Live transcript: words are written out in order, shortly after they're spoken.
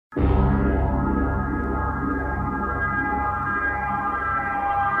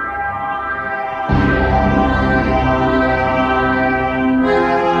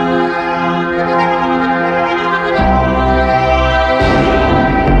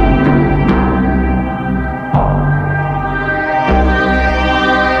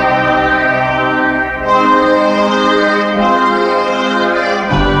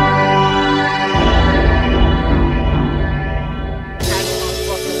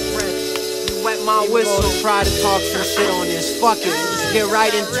my whistle. Try to talk some shit on this. Fuck it, just get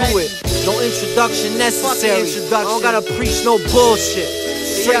right into it. No introduction necessary. I don't gotta preach no bullshit.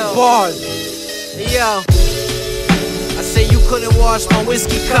 Straight bars. Yo, I say you couldn't wash my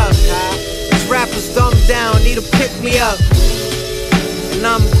whiskey cup. These rappers dumbed down, need to pick me up. And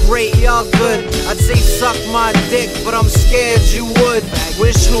I'm great, y'all good. I'd say suck my dick, but I'm scared you would.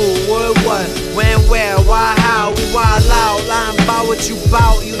 Wish who, would, what, when, where, why, how. We wild out, lying about what you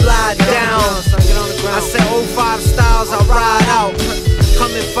bout, you lie down. I said 05 styles, I ride out.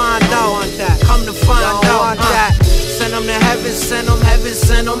 Come and find out, come to find out that. Send them to heaven, send them, heaven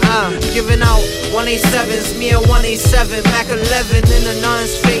send them. Giving out 187s, me and 187, Mac 11 in the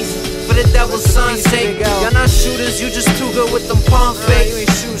nun's face. For the devil's son's sake, y'all not shooters, you just too good with them palm fakes. You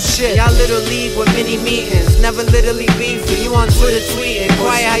ain't shoot shit. Y'all little league with mini meetings, never literally beefing. You on Twitter tweeting,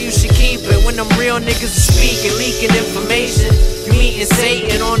 quiet how you should keep it. When them real niggas are speaking, leaking information. You meeting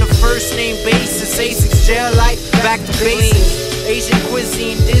Satan on a first name basis. A6 jail light, back to basics. Asian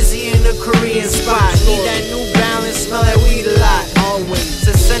cuisine, dizzy in a Korean spot. Need that New Balance, smell like weed a lot. Always.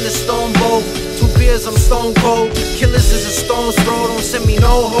 To send a stone bowl, 2 beers, I'm stone cold. Killers is a stone's throw, don't send me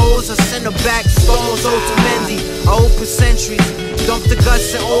no hoes. I send her back stones, old to Mendy. I open centuries, dump the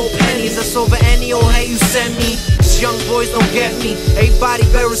guts and old pennies. That's over any old hate you send me. These young boys don't get me, everybody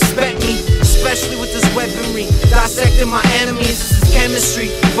better respect me. Especially with this weaponry, dissecting my enemies. This is chemistry,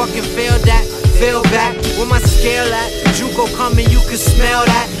 fucking fail that. Feel back, where my scale at? Juco coming, you can smell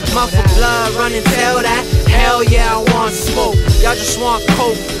that. Mouth of blood running, tell that. Hell yeah, I want smoke. Y'all just want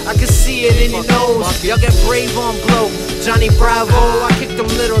coke, I can see it in your nose. Y'all get brave on blow. Johnny Bravo, I kick them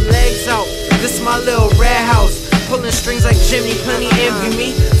little legs out. This my little red house. Pulling strings like Jimmy, plenty envy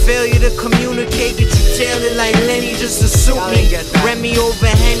me. Failure to communicate, get you tailored like Lenny just to suit me. Remy over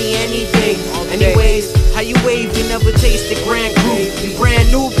Henny any day. Anyways, how you wave, you never tasted Grand Cru. You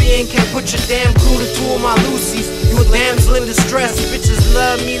brand Nubian, can't put your damn crew to 2 of my Lucy's. You a damsel in distress, bitches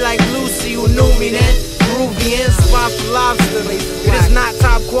love me like Lucy, who knew me then. Peruvian spot for lobster. It is not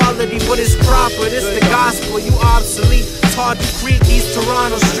top quality, but it's proper. This the gospel, you obsolete. It's hard to creep these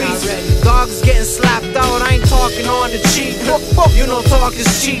Toronto streets. Dogs getting slapped out, I ain't talking on the cheap. You know talk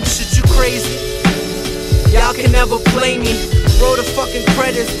is cheap, shit you crazy. Y'all can never play me. Roll the fucking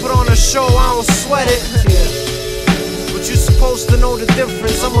credits, put on a show, I don't sweat it. But you supposed to know the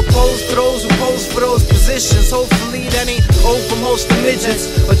difference. I'm opposed to those who pose for those positions. Hopefully that ain't over most of midgets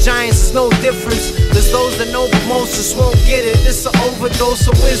or giants, is no difference. There's those that know but most just won't get it. This an overdose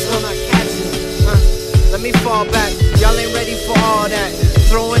of wisdom. Let me fall back, y'all ain't ready for all that.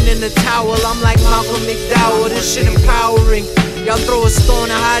 Throwing in the towel, I'm like Malcolm McDowell. This shit empowering. Y'all throw a stone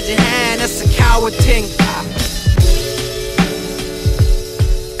and hide your hand, that's a coward thing.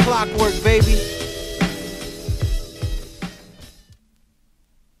 Clockwork, baby.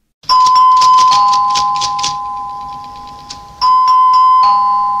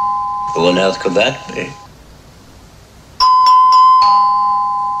 Who on earth could that be?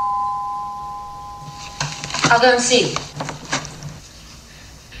 I'll go and see.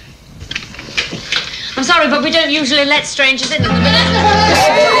 I'm sorry, but we don't usually let strangers in.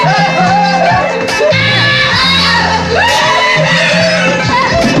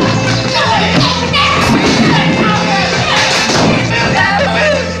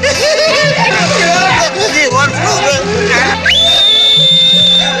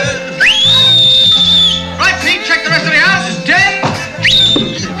 Right, Pete, check the rest of the house. It's dead.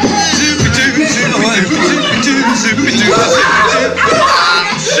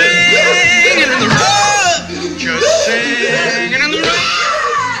 Singing in the road, just singing in the road.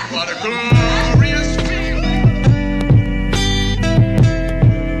 What a glorious feeling.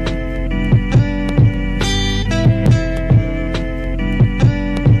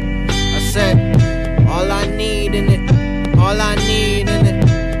 I said, all I need in it, all I need in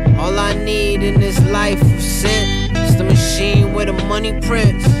it, all I need in this life of sin is the machine with a money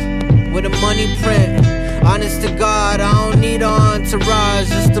prints, with a money print. Honest to God, I don't need an entourage,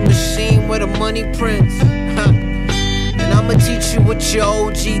 just a machine with a money prints. And I'ma teach you what your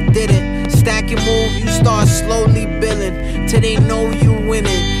OG didn't. Stack and move, you start slowly billing till they know you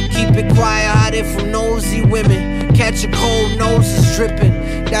winning. Keep it quiet, hide it from nosy women. Catch a cold nose is dripping,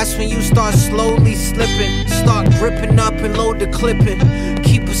 that's when you start slowly slipping. Start gripping up and load the clipping.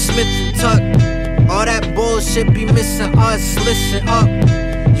 Keep a Smith and Tuck. All that bullshit be missing us, listen up.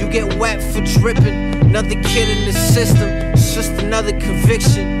 You get wet for dripping. Another kid in the system, it's just another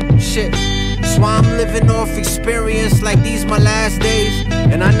conviction. Shit, that's why I'm living off experience like these my last days.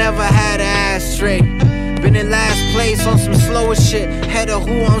 And I never had an ashtray. Been in last place on some slower shit. Head of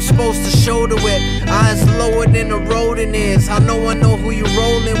who I'm supposed to shoulder with. Eyes lower than the rodent is. How no one know who you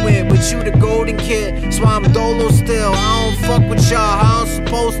rolling with, but you the golden kid. That's why I'm dolo still. I don't fuck with y'all, how I'm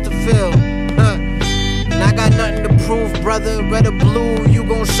supposed to feel. And I got nothing to prove, brother. Red or blue, you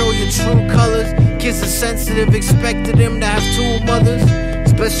gon' show your true colors. Kids are sensitive, expected them to have two mothers.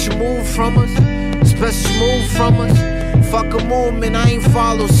 It's best you move from us. It's best you move from us. Fuck a movement, I ain't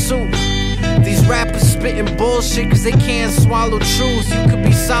follow suit. These rappers spitting bullshit cause they can't swallow truth. You could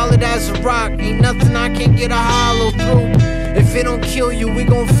be solid as a rock, ain't nothing I can't get a hollow through. If it don't kill you, we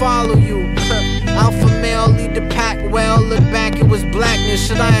gon' follow you. Alpha male, lead the pack well. Look back, it was blackness.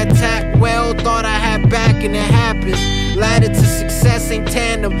 Should I attack? Well, thought I had back and it happens. Ladder to success ain't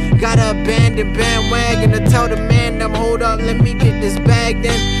tandem. Gotta abandon bandwagon to tell the man them, hold up, let me get this bag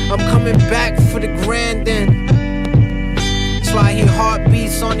then. I'm coming back for the grand then. That's why I hear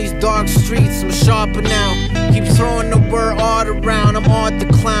heartbeats on these dark streets. I'm sharper now. Keep throwing the word art around. I'm art the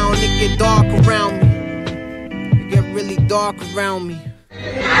clown. It get dark around me. It get really dark around me.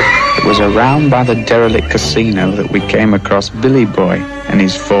 It was around by the derelict casino that we came across Billy Boy and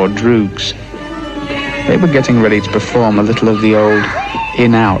his 4 droogs. They were getting ready to perform a little of the old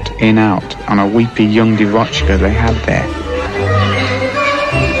in out on a weepy young Divochka they had there.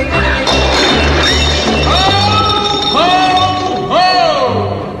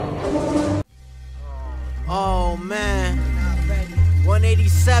 Oh man,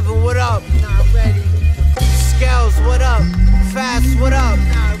 187, what up? Not ready. Skelz, what up? Fast, what up?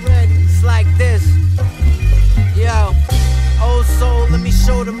 Not ready. It's like this. Yo, old soul, let me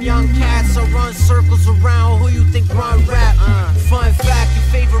show them young cats. I run circles around who you think run rap. Fun fact, your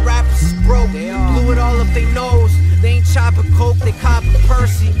favorite rappers is broke. Blew it all up they nose. They ain't chopping coke, they copping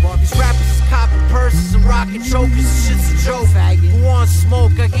Percy. These rappers is copping purses and rocking chokers. This shit's a joke. Who wants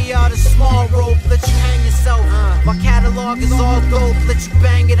smoke? I give y'all the small rope, let you hang yourself. My catalog is all dope, let you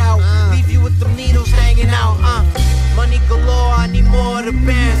bang it out. Leave you with them needles hanging out. Money galore, I need more of the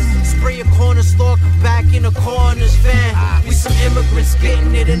bands. Spray a corner store, come back in a coroner's van. We some immigrants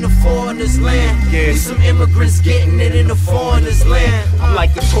getting it in the foreigner's land. We some immigrants getting it in the foreigner's land. I'm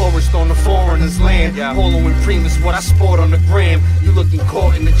like a tourist on the foreigner's land. Polo and Primus, what I sport on the gram. You looking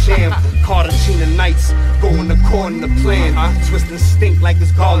caught in the jam. Cartagena nights, going according to plan. Twist and stink like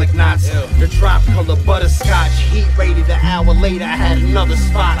it's garlic knots. The drop color butterscotch. Heat rated an hour later, I had another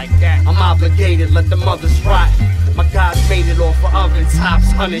spot. I'm obligated, let the mothers rot. My guys made it off of oven tops,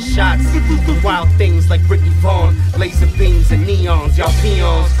 100 shots. Wild things like Ricky Vaughn, laser beams and neons, y'all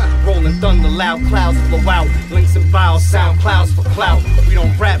peons. Rolling thunder, loud clouds blow out. Links and files, sound clouds for clout. We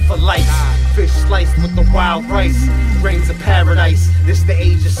don't rap for lights. Fish sliced with the wild rice. Rains of paradise, this the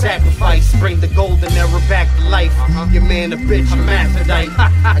age of sacrifice. Bring the golden era back to life. Your man a bitch, hermaphrodite.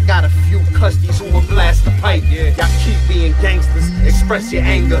 I got a few custies who will blast the pipe. Y'all keep being gangsters, express your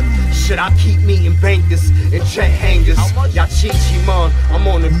anger. Shit, I keep meeting bankers and check hangers. Y'all chi-chi man, I'm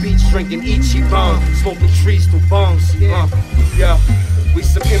on the beach drinking Ichiban. Smoking trees through bongs. Yeah, we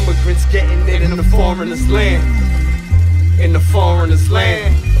some immigrants getting it in the foreigner's land. In the foreigner's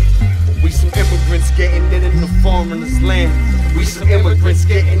land. We some immigrants getting it in the foreigner's land. We some immigrants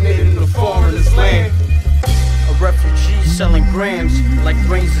getting it in the foreigner's land. A refugee selling grams like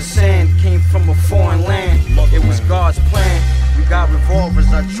grains of sand. Came from a foreign land, it was God's plan. We got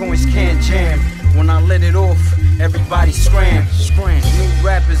revolvers, our joints can't jam. When I let it off, everybody scram. New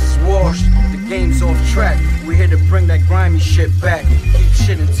rappers is washed, the game's off track. We here to bring that grimy shit back. Keep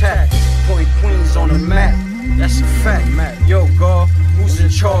shit intact, putting Queens on the map. That's a fact, yo, God, who's in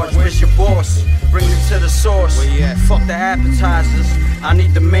charge? Where's your boss? Bring it to the source. Fuck the appetizers, I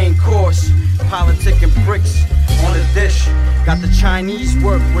need the main course. Politicking bricks on the dish. Got the Chinese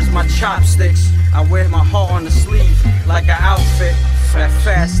work, where's my chopsticks? I wear my heart on the sleeve like an outfit. That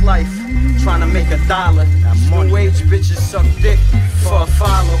fast life, trying to make $1. New age bitches suck dick for a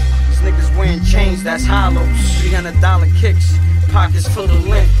follow. These niggas wearing chains, that's hollow. $300 kicks, pockets full of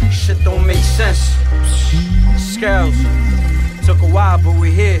lint. Shit don't make sense. Skelz, took a while but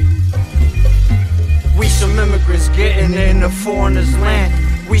we here. We some immigrants getting in the foreigner's land.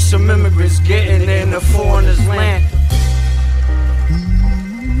 We some immigrants getting in the foreigner's land.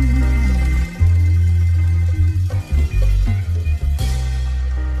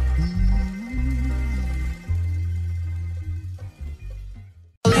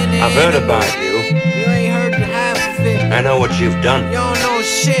 I've heard about you. You ain't heard the half of it. I know what you've done. You don't know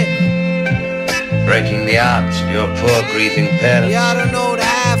shit. Breaking the odds of your poor grieving parents. Y'all don't know the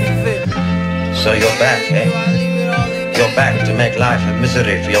half of it. So you're back, eh? You're back to make life a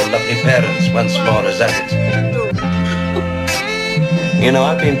misery for your lovely parents once more, is that it? You know,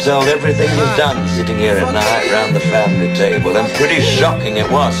 I've been told everything you've done sitting here at night round the family table, and pretty shocking it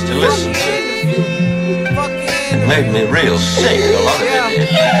was to listen to. And made me real sick, a lot of it.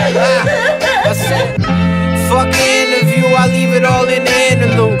 I said, fuck an interview, I leave it all in the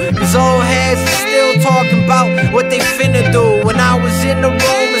interlude. These old heads are still talking about what they finna do. When I was in the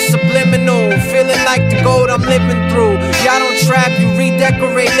room, it's subliminal, feeling like the gold I'm living through. Y'all don't trap, you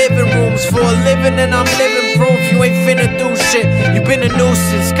redecorate living rooms for a living, and I'm living proof you ain't finna do shit. You been a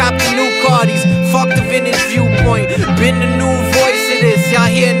nuisance, cop the new Cardis, fuck the vintage viewpoint, been the new voice of this. Y'all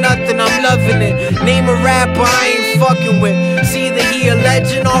hear nothing, I'm loving it. Name a rapper I ain't fucking with. It's either he a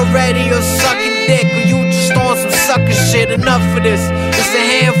legend already or sucking dick, or you just on some sucker shit. Enough of this. It's a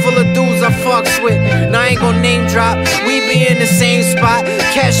handful of dudes I fucks with, and I ain't gon' name drop. We be in the same spot.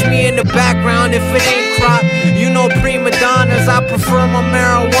 Catch me in the background if it ain't crop. You know prima donnas, I prefer my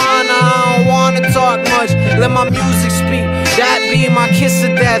marijuana. I don't wanna talk much, let my music speak. That be my kiss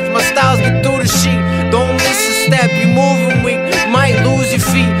of death. My styles get through the sheet. Don't miss a step, you moving weak, might lose your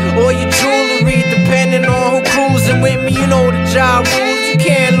feet or your jewelry, depending on who cruising with me. You know the job rules, you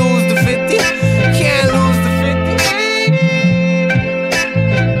can't lose the 50. Can't lose the 50.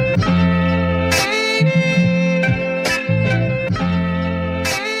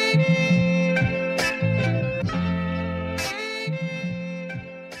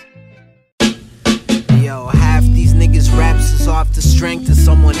 Yo, half these niggas raps is off the strength of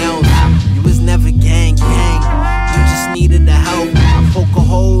someone else. You was never gang, you just needed the help. I poke a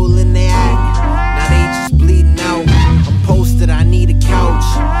hole in their act, now they just bleeding out. I'm posted, I need a couch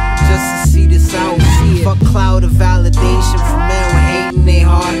just to see this out. Fuck cloud of validation from men with hate in their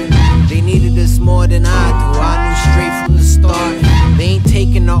heart. They needed this more than I do, I knew straight from the start. They ain't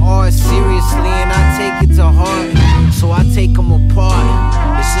taking the art seriously, and I take it to heart, so I take them apart.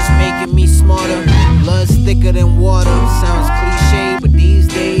 It's just making me smarter. Blood's thicker than water. Sounds cliche, but these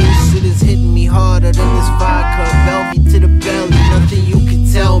days shit is hitting me harder than this vodka. Velvet to the belly, nothing you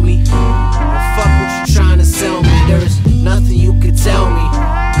can tell me. And fuck what you trying to sell me. There's nothing you can tell me,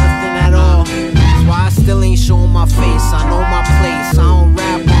 nothing at all. That's why I still ain't showing my face. I know my place. I don't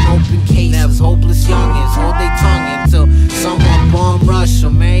rap on open cases. Hopeless youngins hold their tongue until someone bomb rush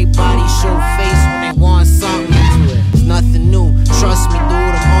them. Everybody show face when they want something into it. It's nothing new. Trust me, dude.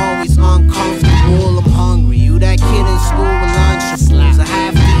 I'm always uncomfortable. I'm hungry. You that kid in school with Lunchables. I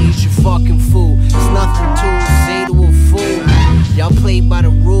have to eat your fucking food. It's nothing to say to a fool. Y'all play by the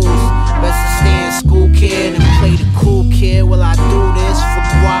rules. Best to stay in school, kid, and play the cool kid while I do this for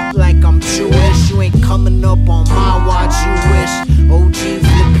guap like I'm Jewish. You ain't coming up on my watch, you wish. OG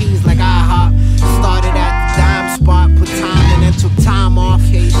Philippines like I hop. Started at the dime spot, put time in and took time off.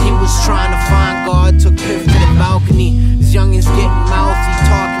 He was trying to find God, took Piff to the balcony. These youngins getting mouthy,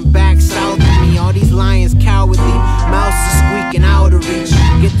 talking back south of me. All these lions cowardly, mouths are squeaking out of reach.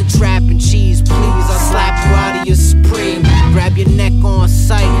 Get the trap and cheese, please. I'll slap you out of your Supreme. Grab your neck on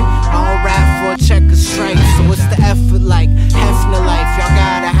sight. I don't rap for a checker strike. So what's the effort like? Hefner life, y'all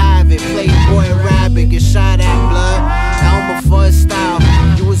gotta have it. Playboy rabbit, get shot at, blood. Elmer Fudd style.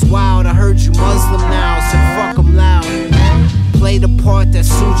 You was wild, I heard you Muslim now. Said fuck 'em loud. Play the part that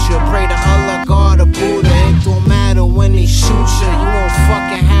suits you. Pray to Allah, God, or Buddha. It don't matter when they shoot you. You won't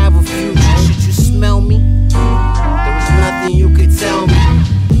fucking have a future. Should you smell me? There was nothing you could tell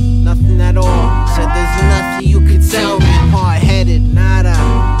me. Nothing at all. Said there's nothing you could tell me. I'm hard-headed, nada.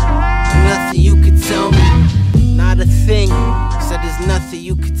 Nothing you could tell me. Not a thing. Said there's nothing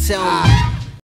you could tell me.